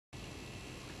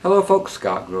Hello folks,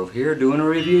 Scott Grove here doing a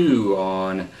review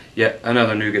on yet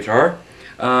another new guitar.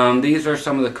 These are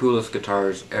some of the coolest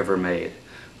guitars ever made.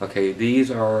 Okay,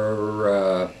 these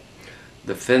are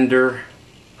the Fender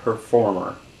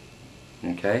Performer.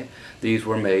 Okay, these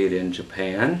were made in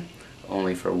Japan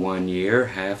only for 1 year,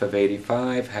 half of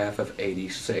 85, half of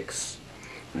 86.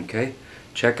 Okay,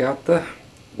 check out the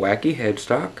wacky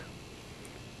headstock.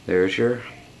 There's your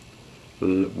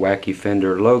wacky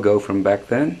Fender logo from back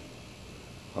then.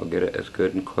 I'll get it as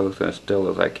good and close and as still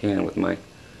as I can with my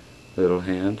little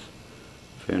hands.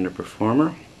 Fender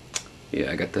Performer.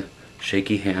 Yeah, I got the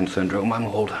shaky hand syndrome. I'm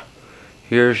old.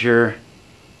 Here's your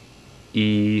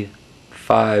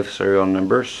E5 serial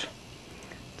numbers.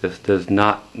 This does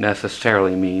not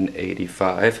necessarily mean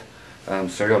 85.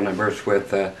 Serial numbers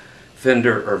with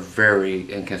Fender are very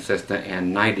inconsistent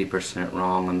and 90%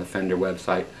 wrong on the Fender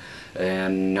website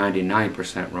and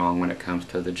 99% wrong when it comes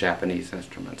to the Japanese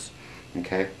instruments.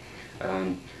 Okay,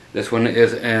 this one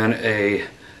is in a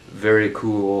very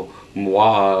cool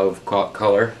mauve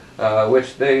color,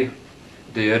 which they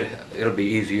did. It'll be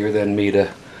easier than me to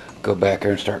go back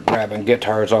here and start grabbing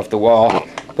guitars off the wall,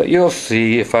 but you'll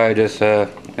see if I just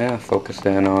focus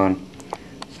in on,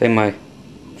 say, my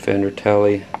Fender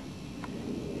Tele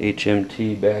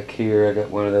HMT back here. I got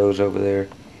one of those over there.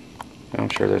 I'm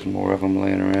sure there's more of them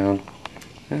laying around.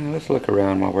 Let's look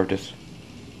around while we're just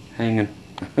hanging.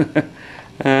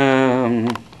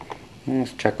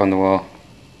 Let's check on the wall.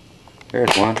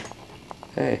 There's one.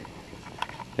 Hey,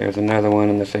 there's another one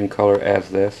in the same color as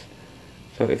this.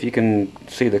 So if you can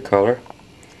see the color,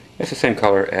 it's the same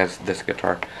color as this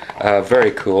guitar. Very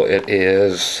cool. It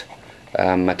is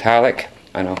metallic.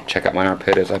 I know, check out my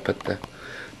armpit as I put the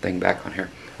thing back on here.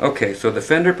 Okay, so the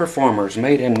Fender Performers,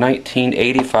 made in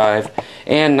 1985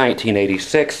 and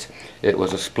 1986. It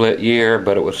was a split year,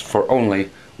 but it was for only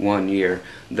 1 year.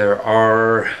 There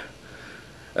are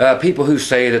people who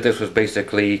say that this was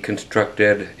basically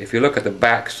constructed, if you look at the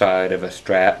back side of a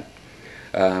Strat,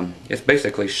 it's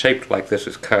basically shaped like this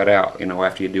is cut out, you know,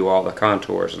 after you do all the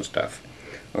contours and stuff.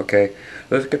 Okay,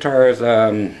 this guitar is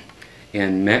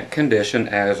in mint condition,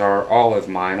 as are all of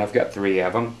mine. I've got 3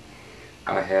 of them.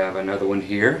 I have another one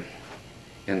here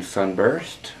in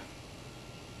Sunburst.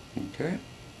 Okay,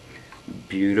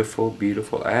 beautiful,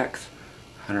 beautiful axe,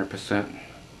 100%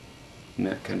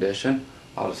 mint condition.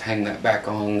 I'll just hang that back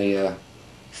on the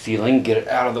ceiling, get it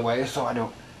out of the way so I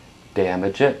don't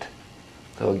damage it.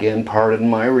 So again, pardon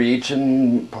my reach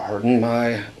and pardon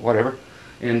my whatever.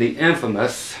 And the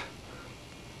infamous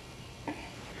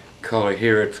color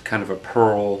here, it's kind of a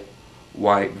pearl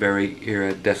white, very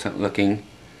iridescent looking.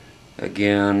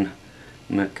 Again,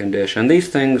 mint condition. These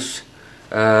things,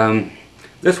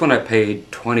 this one I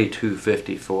paid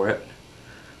 $22.50 for it.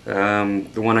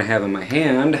 The one I have in my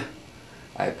hand,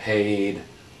 I paid,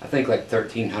 I think, like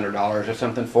 $1,300 or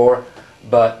something for,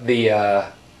 but the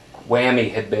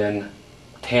whammy had been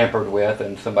tampered with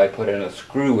and somebody put in a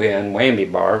screw-in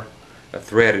whammy bar, a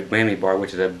threaded whammy bar,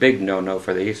 which is a big no-no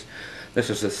for these.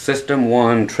 This is a System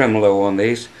 1 tremolo on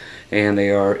these, and they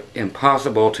are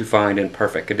impossible to find in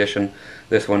perfect condition.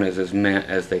 This one is as mint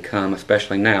as they come,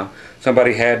 especially now.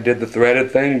 Somebody did the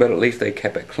threaded thing, but at least they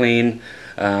kept it clean.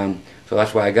 So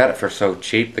that's why I got it for so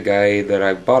cheap. The guy that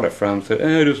I bought it from said,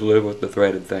 just live with the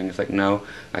threaded thing. It's like, no,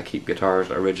 I keep guitars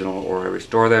original or I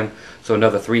restore them. So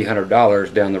another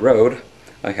 $300 down the road,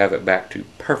 I have it back to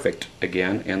perfect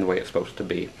again and the way it's supposed to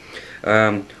be.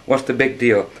 What's the big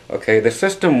deal? Okay, the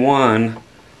System 1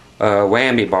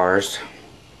 whammy bars,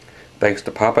 thanks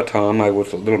to Papa Tom, I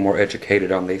was a little more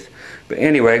educated on these. But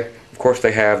anyway, of course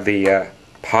they have the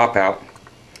pop-out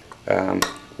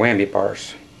whammy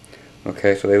bars.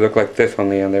 Okay, so they look like this on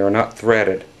the end. They are not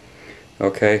threaded.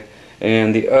 Okay,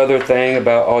 and the other thing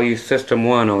about all you System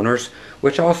 1 owners,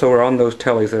 which also are on those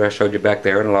Teles that I showed you back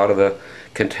there, and a lot of the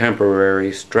contemporary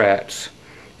Strats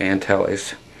and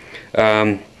Teles,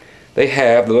 they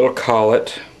have the little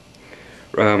collet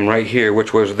right here,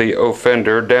 which was the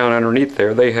Fender. Down underneath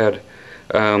there they had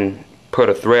put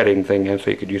a threading thing in so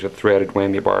you could use a threaded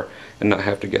whammy bar and not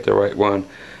have to get the right one.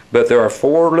 But there are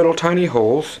 4 little tiny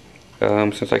holes.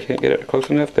 Since I can't get it close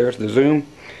enough, there's the zoom.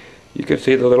 You can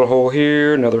see the little hole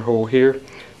here, another hole here.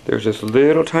 There's this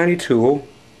little tiny tool.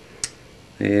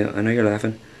 Yeah, I know you're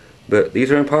laughing, but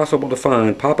these are impossible to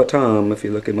find. Papa Tom, if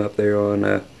you look him up there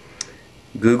on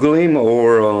Google him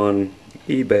or on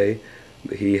eBay,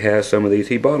 he has some of these.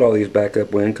 He bought all these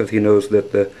backup when because he knows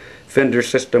that the Fender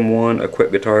System 1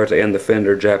 equipped guitars and the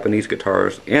Fender Japanese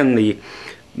guitars in the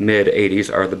mid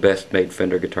 80s are the best made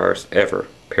Fender guitars ever,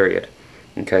 period.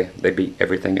 Okay, they beat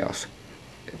everything else,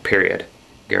 period,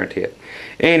 guarantee it.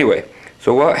 Anyway,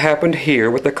 so what happened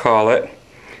here with the collet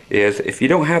is if you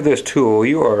don't have this tool,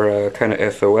 you are kind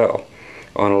of SOL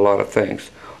on a lot of things.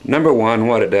 Number one,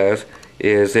 what it does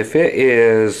is if it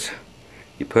is,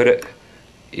 you put it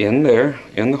in there,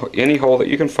 in any hole that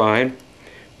you can find,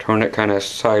 turn it kind of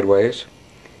sideways,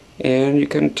 and you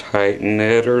can tighten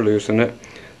it or loosen it.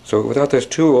 So without this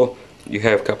tool, you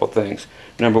have a couple things.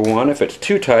 Number one, if it's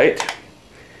too tight,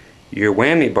 your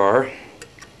whammy bar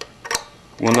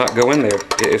will not go in there.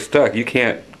 It is stuck. You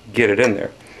can't get it in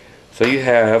there. So you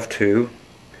have to,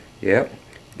 yep,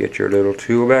 get your little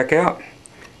tool back out,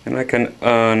 and I can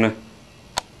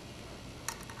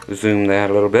zoom that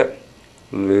a little bit,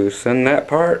 loosen that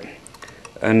part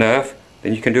enough,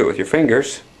 then you can do it with your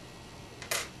fingers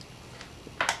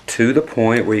to the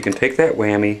point where you can take that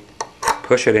whammy,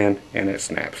 push it in, and it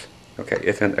snaps. Okay,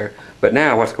 it's in there. But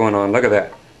now what's going on? Look at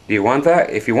that. Do you want that?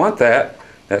 If you want that,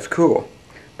 that's cool.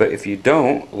 But if you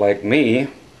don't, like me,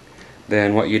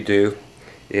 then what you do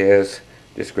is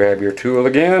just grab your tool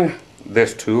again,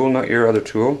 this tool, not your other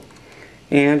tool,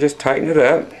 and just tighten it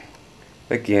up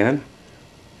again,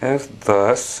 as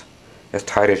thus, as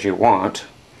tight as you want.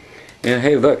 And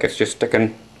hey, look, it's just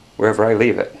sticking wherever I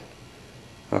leave it.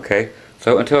 Okay,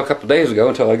 so until a couple days ago,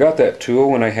 until I got that tool,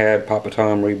 when I had Papa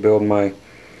Tom rebuild my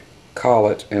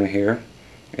collet in here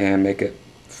and make it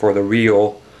for the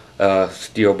real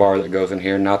steel bar that goes in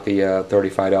here, not the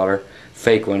 $35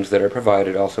 fake ones that are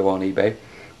provided also on eBay,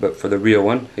 but for the real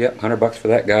one, yep, $100 for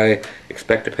that guy.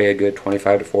 Expect to pay a good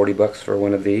 $25 to $40 for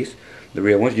one of these. The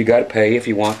real ones, you got to pay if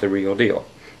you want the real deal.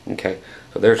 Okay,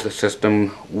 so there's the System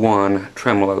 1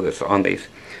 tremolo that's on these.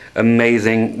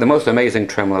 Amazing, the most amazing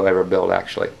tremolo ever built,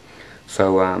 actually.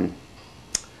 So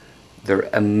they're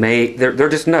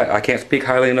just nut. I can't speak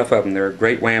highly enough of them. They're a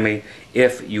great whammy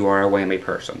if you are a whammy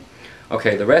person.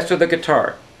 Okay, the rest of the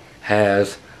guitar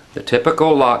has the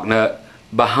typical lock nut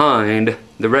behind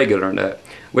the regular nut,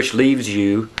 which leaves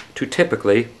you to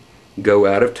typically go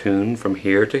out of tune from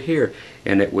here to here,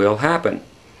 and it will happen.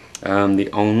 The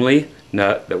only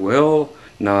nut that will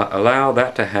not allow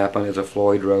that to happen is a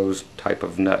Floyd Rose type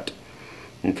of nut.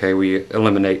 Okay, we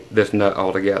eliminate this nut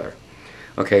altogether.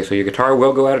 Okay, so your guitar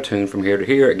will go out of tune from here to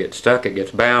here. It gets stuck, it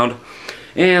gets bound,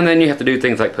 and then you have to do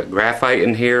things like put graphite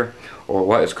in here, or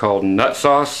what is called nut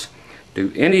sauce.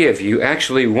 Do any of you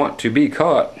actually want to be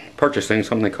caught purchasing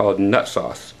something called nut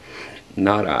sauce?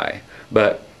 Not I,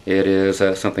 but it is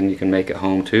something you can make at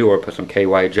home too, or put some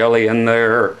KY jelly in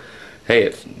there. Hey,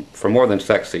 it's for more than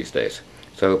sex these days.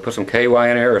 So put some KY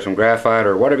in there, or some graphite,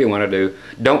 or whatever you want to do.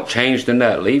 Don't change the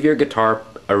nut. Leave your guitar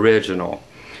original.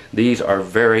 These are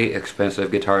very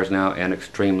expensive guitars now, and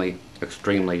extremely,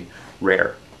 extremely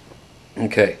rare.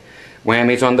 Okay,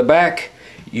 whammies on the back.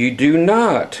 You do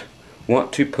not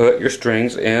want to put your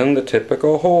strings in the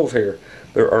typical holes here.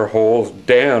 There are holes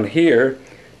down here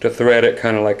to thread it,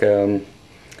 kind of like a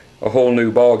whole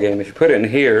new ball game. If you put it in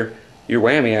here, your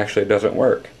whammy actually doesn't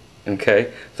work.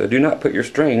 Okay, so do not put your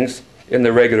strings in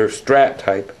the regular Strat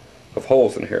type of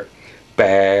holes in here.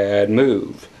 Bad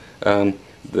move.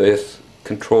 This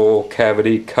control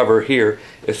cavity cover here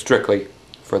is strictly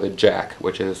for the jack,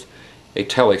 which is a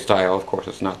telly style. Of course,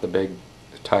 it's not the big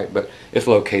type, but it's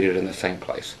located in the same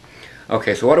place.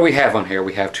 Okay, so what do we have on here?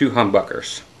 We have two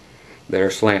humbuckers.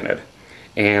 They're slanted,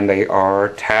 and they are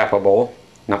tappable.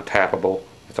 Not tappable,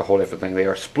 it's a whole different thing. They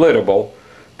are splittable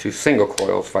to single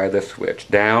coils via this switch.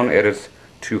 Down, it is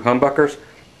two humbuckers.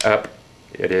 Up,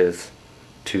 it is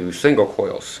two single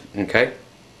coils. Okay,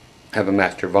 have a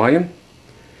master volume.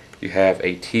 You have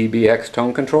a TBX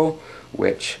tone control,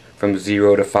 which from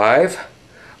 0 to 5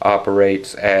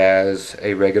 operates as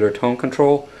a regular tone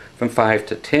control. From 5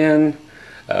 to 10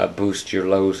 boosts your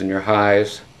lows and your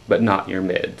highs, but not your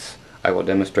mids. I will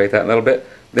demonstrate that in a little bit.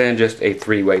 Then just a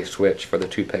three-way switch for the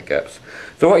two pickups.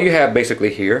 So what you have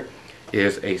basically here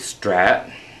is a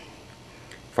Strat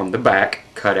from the back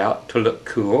cut out to look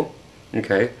cool.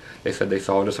 Okay, they said they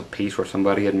saw just a piece where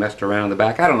somebody had messed around in the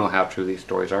back. I don't know how true these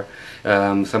stories are.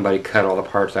 Somebody cut all the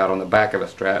parts out on the back of a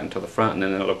Strat into the front, and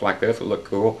then it looked like this. It looked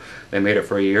cool. They made it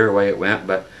for a year, away it went,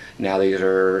 but now these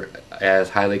are as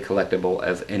highly collectible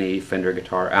as any Fender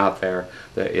guitar out there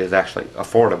that is actually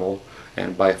affordable.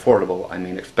 And by affordable, I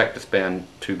mean expect to spend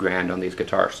 $2 grand on these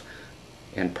guitars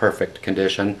in perfect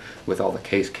condition with all the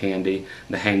case candy,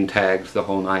 the hang tags, the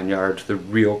whole 9 yards, the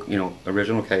real,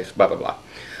 original case, blah blah blah.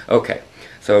 Okay,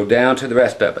 so down to the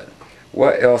rest of it.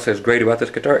 What else is great about this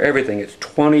guitar? Everything. It's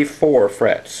 24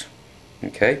 frets.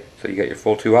 Okay, so you got your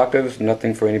full 2 octaves,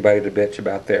 nothing for anybody to bitch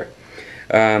about there.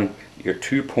 Your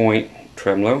 2-point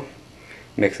tremolo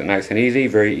makes it nice and easy,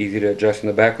 very easy to adjust in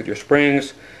the back with your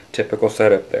springs. Typical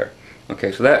setup there.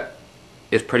 Okay, so that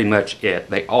is pretty much it.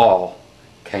 They all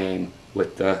came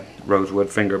with the rosewood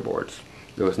fingerboards.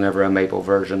 There was never a maple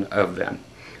version of them.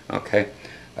 Okay,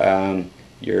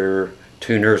 your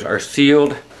tuners are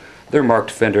sealed. They're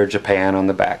marked Fender Japan on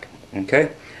the back.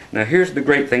 Okay, now here's the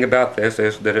great thing about this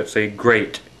is that it's a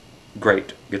great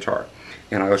guitar,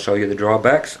 and I will show you the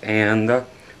drawbacks and the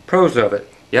pros of it.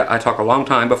 Yeah, I talk a long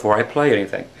time before I play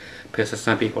anything. Pisses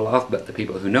some people off, but the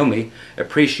people who know me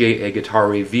appreciate a guitar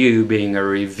review being a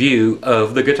review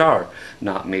of the guitar,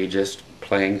 not me just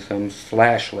playing some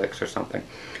slash licks or something.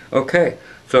 Okay,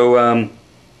 so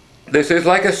this is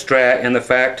like a Strat in the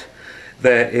fact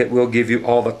that it will give you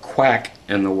all the quack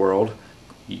in the world.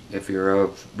 If you're a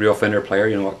real Fender player,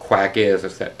 you know what quack is.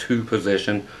 It's that 2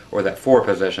 position or that 4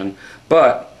 position,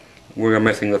 but we're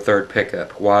missing the 3rd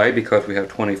pickup. Why? Because we have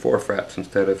 24 frets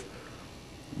instead of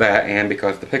that, and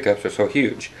because the pickups are so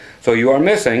huge. So you are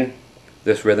missing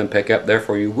this rhythm pickup,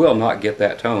 therefore you will not get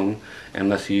that tone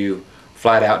unless you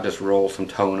flat out just roll some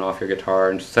tone off your guitar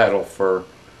and settle for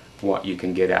what you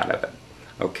can get out of it.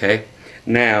 Okay,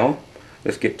 now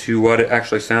let's get to what it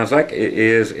actually sounds like. It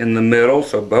is in the middle,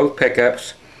 so both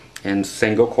pickups in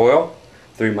single coil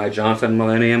through my Johnson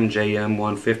Millennium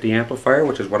JM150 amplifier,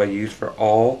 which is what I use for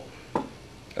all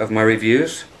of my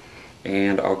reviews.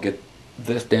 And I'll get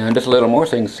this down just a little more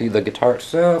so you can see the guitar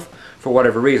itself for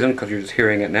whatever reason, because you're just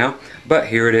hearing it now. But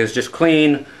here it is, just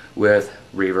clean with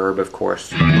reverb, of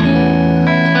course.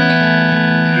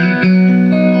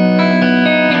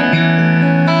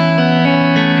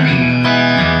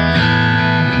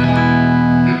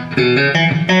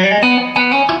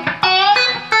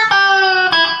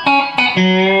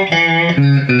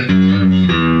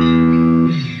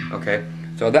 Okay,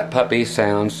 so that puppy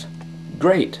sounds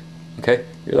great. Okay,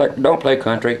 you're like, don't play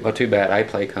country. Well, too bad, I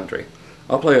play country.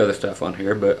 I'll play other stuff on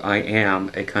here, but I am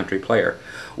a country player.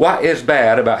 What is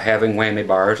bad about having whammy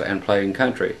bars and playing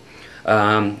country?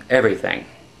 Everything.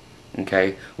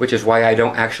 Okay, which is why I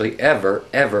don't actually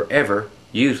ever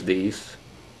use these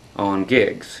on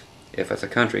gigs, if it's a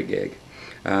country gig.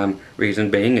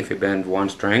 Reason being, if you bend 1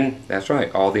 string, that's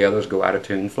right, all the others go out of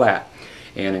tune flat.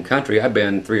 And in country, I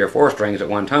bend 3 or 4 strings at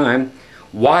one time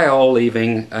while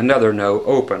leaving another note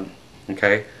open.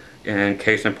 Okay, and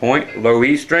case in point, low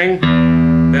E string,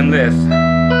 then this.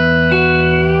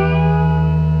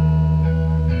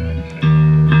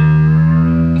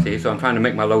 See, so I'm trying to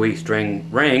make my low E string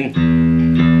ring.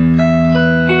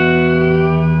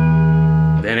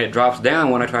 Then it drops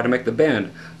down when I try to make the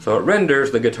bend. So it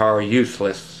renders the guitar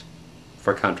useless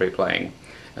for country playing,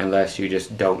 unless you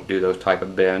just don't do those type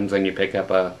of bends and you pick up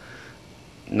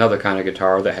another kind of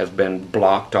guitar that has been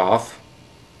blocked off,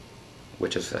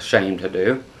 which is a shame to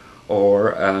do,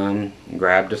 or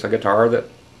grab just a guitar that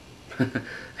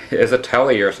is a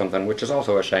telly or something, which is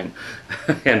also a shame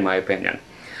in my opinion.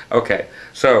 Okay,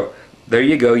 so there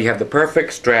you go. You have the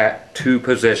perfect Strat 2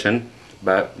 position,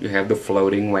 but you have the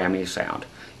floating whammy sound.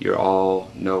 You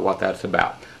all know what that's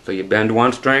about. So you bend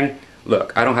 1 string.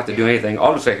 Look, I don't have to do anything.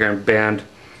 I'll just sit here and bend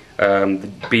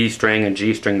the B string and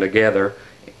G string together,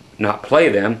 not play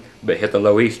them, but hit the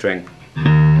low E string.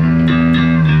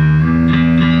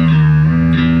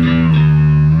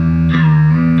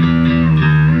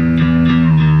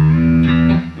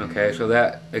 Okay, so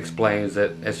that explains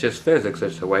that it's just physics.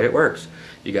 It's the way it works.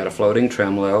 You got a floating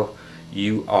tremolo.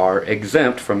 You are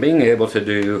exempt from being able to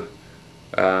do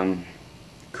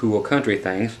cool country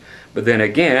things, but then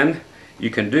again, you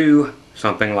can do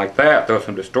something like that, throw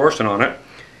some distortion on it,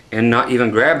 and not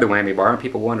even grab the whammy bar, and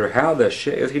people wonder how the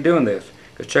shit is he doing this?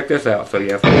 Because check this out. So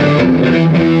you have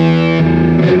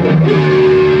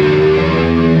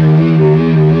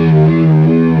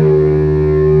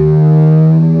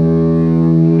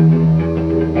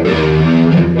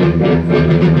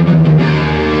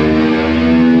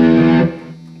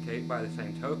okay, by the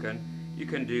same token, you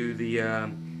can do the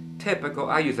typical,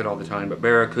 I use it all the time, but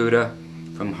Barracuda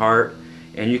from Hart,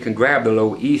 and you can grab the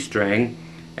low E string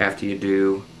after you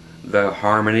do the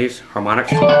harmonics, and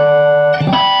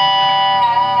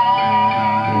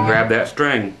grab that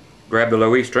string. Grab the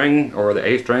low E string or the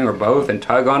A string or both and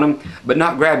tug on them, but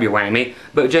not grab your whammy,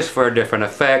 but just for a different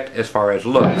effect as far as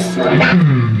looks.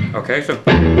 Okay, so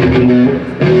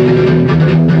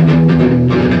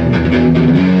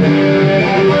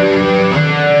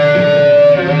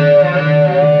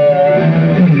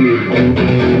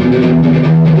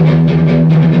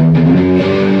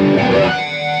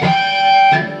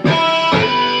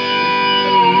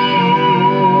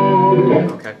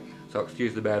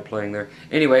excuse the bad playing there.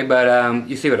 Anyway, but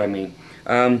you see what I mean.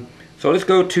 So let's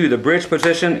go to the bridge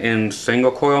position in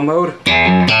single coil mode.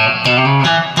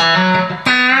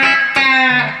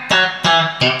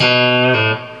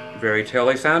 Very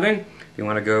telly sounding. If you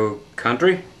want to go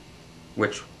country,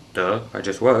 which, duh, I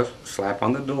just was. Slap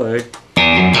on the delay.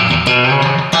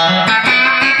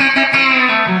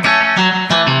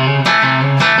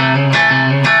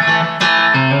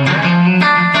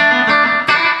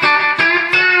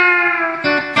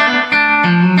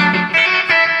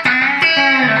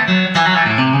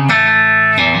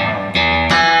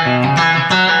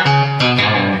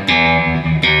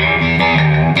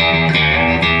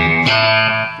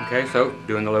 Okay, so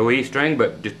doing the low E string,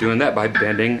 but just doing that by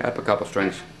bending up a couple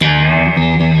strings.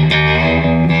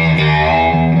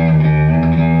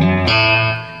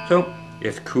 So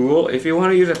it's cool if you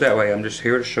want to use it that way. I'm just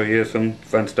here to show you some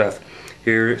fun stuff.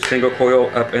 Here, single coil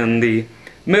up in the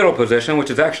middle position, which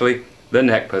is actually the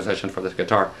neck position for this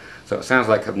guitar. So it sounds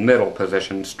like a middle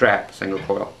position Strat single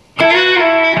coil.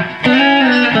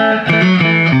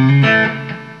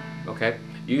 Okay,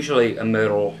 usually a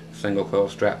middle single coil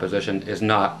Strat position is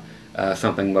not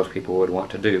something most people would want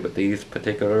to do, but these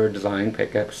particular design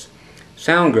pickups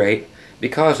sound great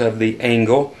because of the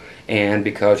angle and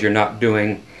because you're not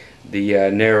doing the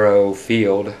narrow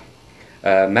field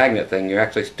magnet thing. You're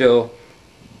actually still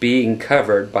being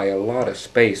covered by a lot of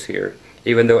space here.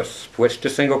 Even though it's switched to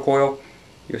single coil,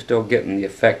 you're still getting the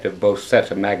effect of both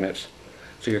sets of magnets.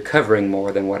 So you're covering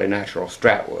more than what a natural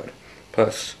Strat would.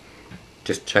 Plus,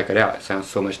 just check it out, it sounds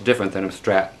so much different than a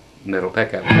Strat middle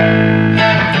pickup.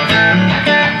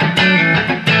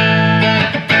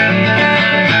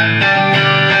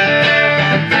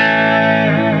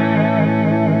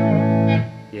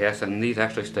 Yes, and these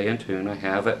actually stay in tune. I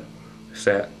have it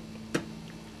set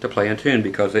to play in tune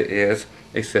because it is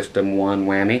a System 1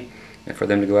 whammy, and for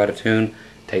them to go out of tune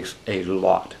takes a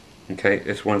lot. Okay,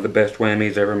 it's one of the best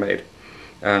whammies ever made.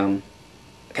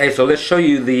 Okay, so let's show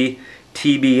you the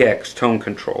TBX tone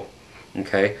control.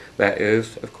 Okay, that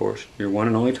is, of course, your one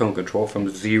and only tone control from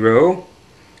 0.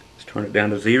 Let's turn it down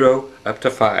to 0 up to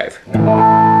 5. Okay,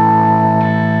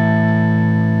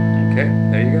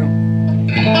 there you go.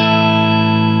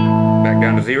 Back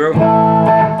down to 0.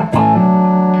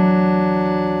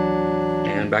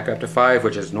 And back up to 5,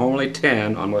 which is normally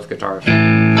 10 on most guitars.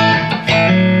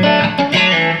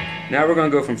 Now we're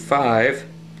going to go from 5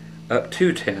 up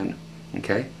to 10.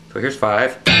 Okay, so here's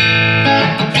 5.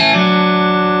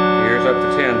 Here's up to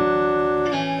 10.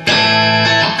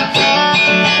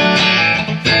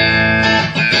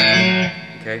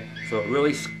 Okay, so it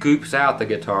really scoops out the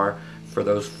guitar for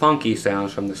those funky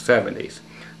sounds from the 70s.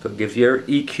 So it gives your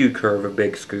EQ curve a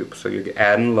big scoop. So you're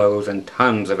adding lows and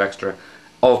tons of extra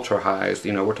ultra highs.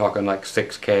 You know, we're talking like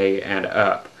 6K and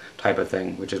up type of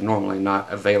thing, which is normally not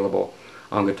available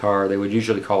on guitar. They would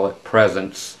usually call it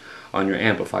presence on your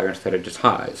amplifier instead of just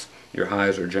highs. Your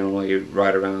highs are generally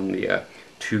right around the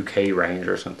 2K range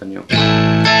or something, you know.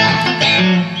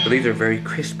 So these are very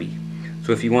crispy.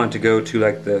 So if you want to go to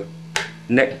like the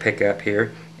neck pickup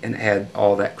here and add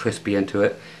all that crispy into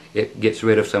it, it gets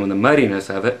rid of some of the muddiness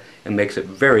of it and makes it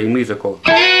very musical.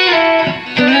 See,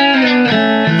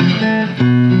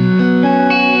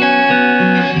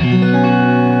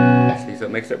 so it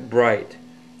makes it bright,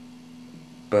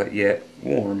 but yet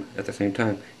warm at the same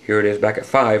time. Here it is back at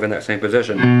 5 in that same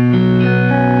position.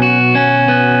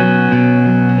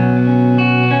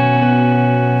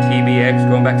 TBX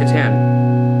going back to 10.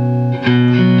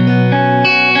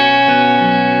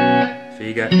 So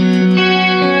you got...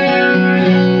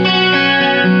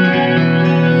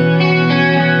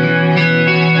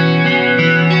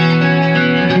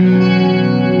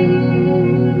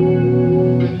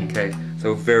 Okay,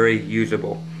 so very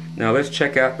usable. Now let's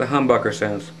check out the humbucker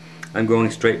sounds. I'm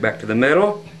going straight back to the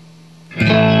middle. Now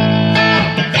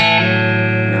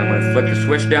I'm going to flick the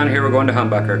switch down here, we're going to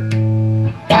humbucker.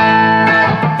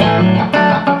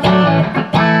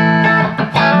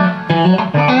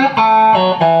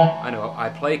 I know, I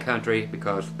play country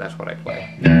because that's what I play.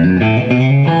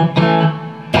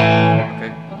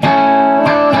 Okay.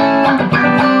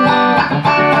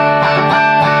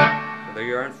 So there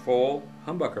you are in full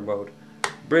humbucker mode.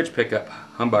 Bridge pickup,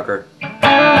 humbucker.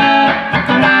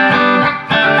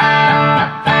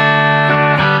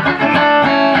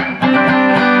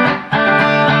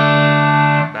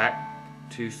 Back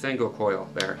to single coil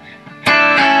there.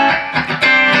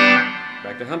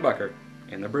 Back to humbucker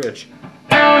in the bridge.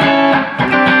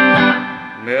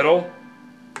 Middle,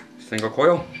 single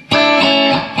coil.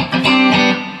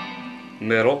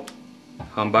 Middle,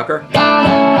 humbucker.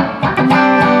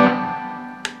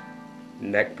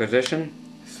 Neck position,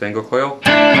 single coil.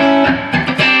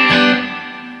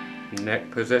 Neck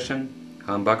position,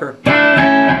 humbucker.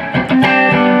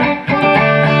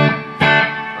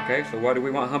 Okay, so what do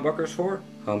we want humbuckers for?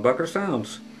 Humbucker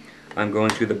sounds. I'm going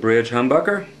to the bridge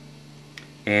humbucker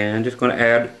and just going to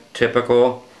add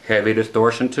typical heavy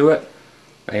distortion to it,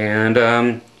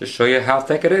 and just show you how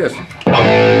thick it is.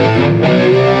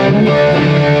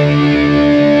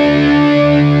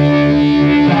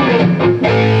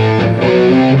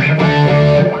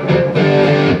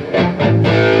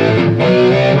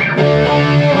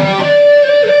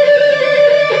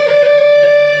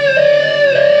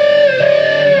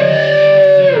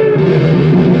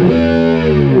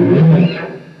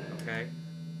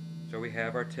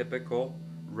 Our typical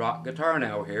rock guitar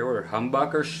now here. We're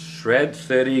humbucker, shred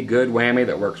city, good whammy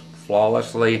that works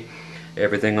flawlessly.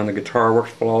 Everything on the guitar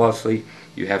works flawlessly.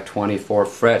 You have 24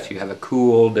 frets, you have a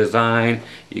cool design,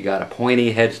 you got a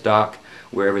pointy headstock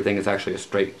where everything is actually a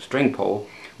straight string pull,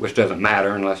 which doesn't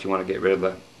matter unless you want to get rid of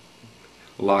the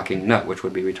locking nut, which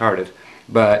would be retarded.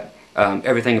 But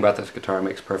everything about this guitar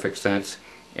makes perfect sense,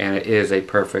 and it is a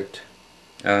perfect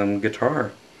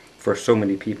guitar for so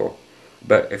many people.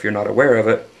 But if you're not aware of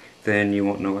it, then you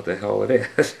won't know what the hell it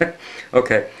is.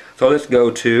 Okay, so let's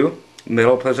go to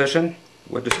middle position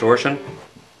with distortion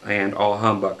and all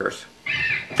humbuckers.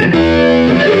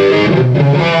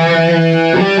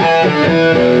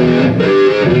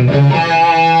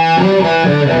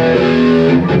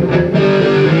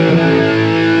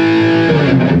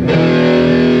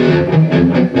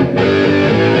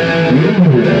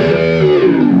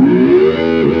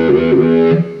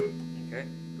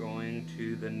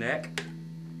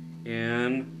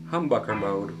 In humbucker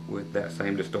mode with that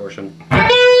same distortion.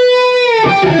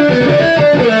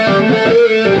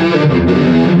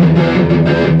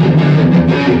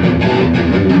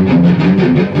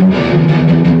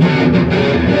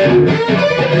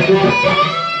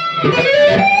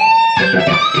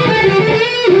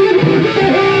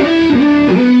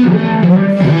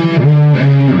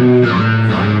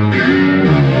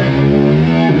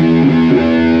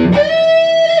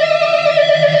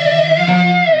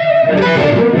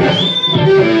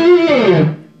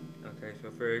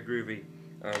 Very groovy.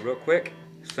 Real quick,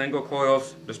 single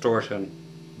coils, distortion,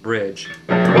 bridge.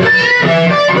 In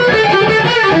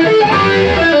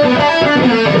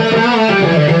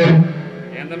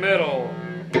the middle.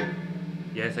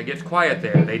 Yes, it gets quiet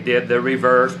there. They did the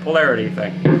reverse polarity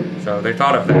thing. So they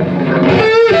thought of that.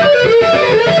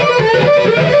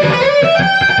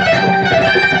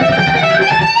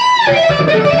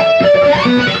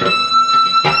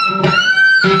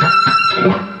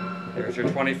 There's your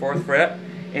 24th fret,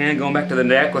 and going back to the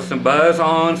neck with some buzz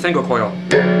on single coil.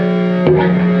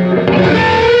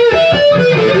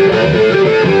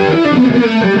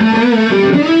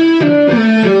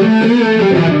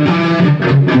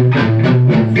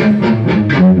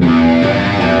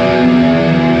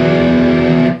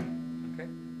 Okay,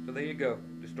 so there you go,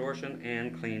 distortion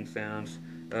and clean sounds.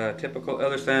 Typical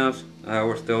other sounds,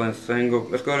 we're still in single.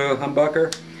 Let's go to a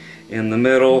humbucker in the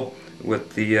middle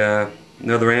with the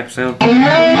another amp sound.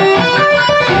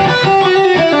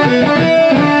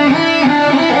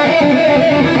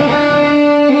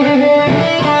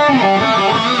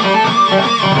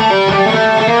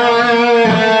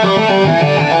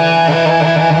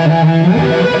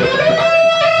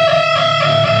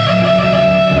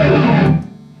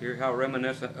 Hear how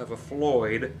reminiscent of a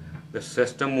Floyd the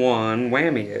System 1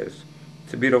 whammy is.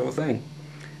 It's a beautiful thing.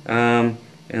 And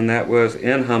that was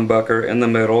in humbucker in the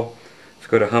middle. Let's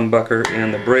go to humbucker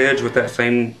and the bridge with that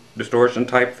same distortion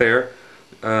type there.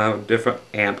 Different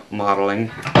amp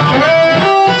modeling.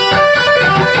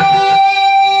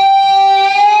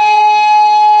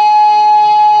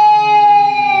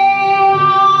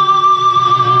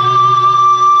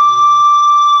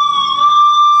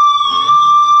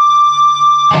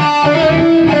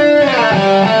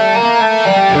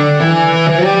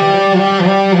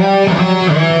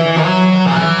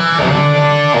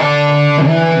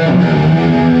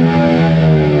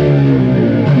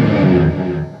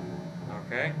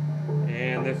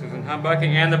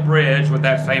 Humbucking and the bridge with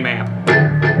that same amp.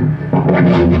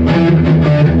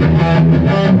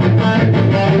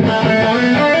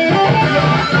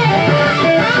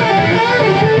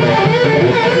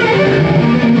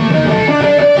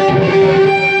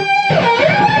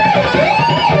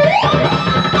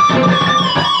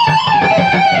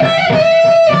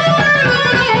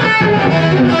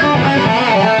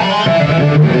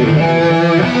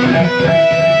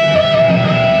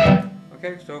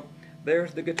 Okay, so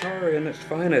there's the guitar in its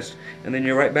finest, and then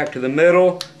you're right back to the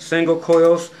middle, single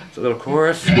coils, it's a little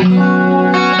chorus, and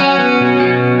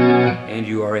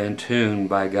you are in tune,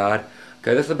 by God.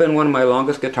 Okay, this has been one of my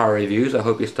longest guitar reviews. I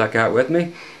hope you stuck out with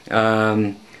me.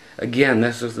 Again,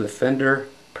 this is the Fender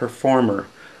Performer,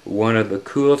 one of the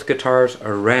coolest guitars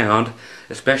around,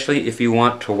 especially if you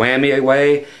want to whammy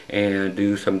away and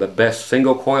do some of the best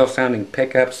single coil sounding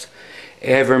pickups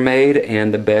ever made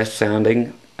and the best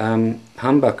sounding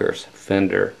humbuckers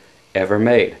Fender ever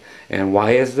made. And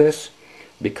why is this?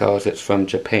 Because it's from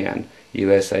Japan.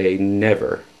 USA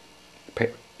never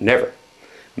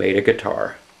made a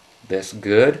guitar this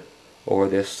good, or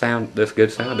this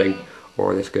good sounding,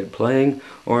 or this good playing,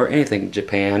 or anything.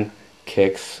 Japan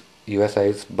kicks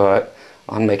USA's butt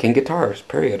on making guitars,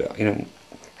 period. You know,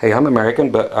 hey, I'm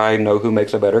American, but I know who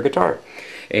makes a better guitar.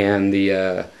 And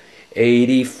the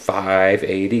 85,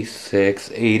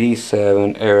 86,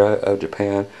 87 era of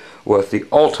Japan was the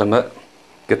ultimate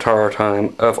guitar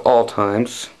time of all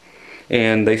times,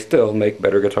 and they still make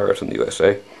better guitars in the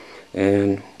USA.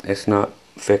 And it's not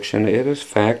fiction, it is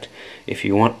fact. If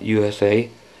you want USA,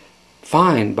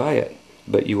 fine, buy it,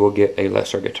 but you will get a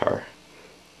lesser guitar.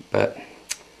 But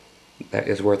that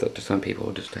is worth it to some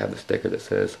people, just to have the sticker that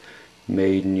says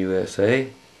made in USA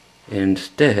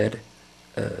instead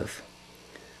of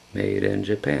made in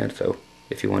Japan. So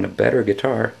if you want a better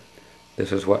guitar,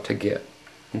 this is what to get.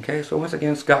 Okay, so once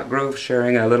again, Scott Grove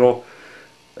sharing a little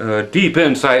deep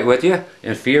insight with you,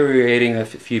 infuriating a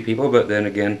few people, but then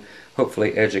again,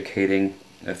 hopefully educating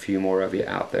a few more of you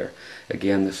out there.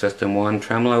 Again, the System 1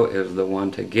 tremolo is the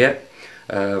one to get.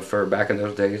 For back in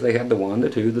those days, they had the 1, the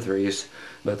 2, the 3s,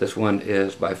 but this one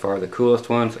is by far the coolest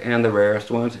ones and the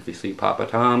rarest ones. If you see Papa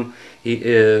Tom, he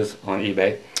is on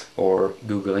eBay, or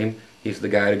Google him. He's the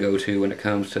guy to go to when it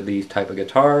comes to these type of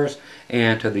guitars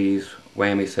and to these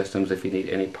whammy systems. If you need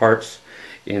any parts,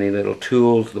 any little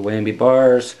tools, the whammy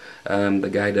bars, the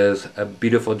guy does a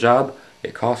beautiful job.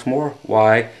 It costs more.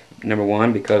 Why? Number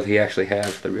one, because he actually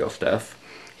has the real stuff.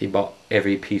 He bought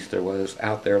every piece there was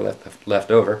out there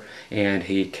left over, and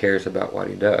he cares about what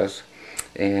he does,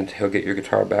 and he'll get your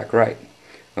guitar back right.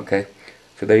 Okay,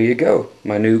 so there you go.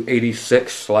 My new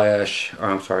 86 slash, or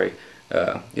I'm sorry,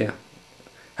 yeah,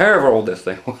 however old this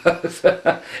thing was,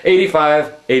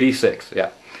 85, 86, yeah.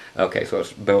 Okay, so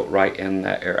it's built right in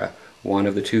that era. One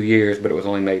of the 2 years, but it was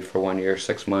only made for 1 year,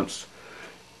 6 months.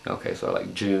 Okay, so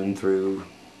like June through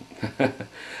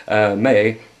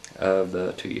May of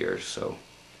the 2 years. So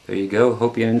there you go.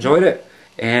 Hope you enjoyed it.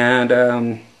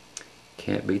 And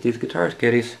can't beat these guitars,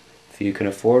 kiddies. If you can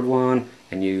afford one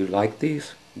and you like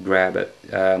these, grab it.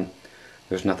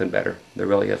 There's nothing better. There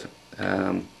really isn't,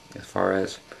 as far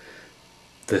as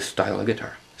this style of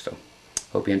guitar. So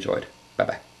hope you enjoyed.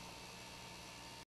 Bye-bye.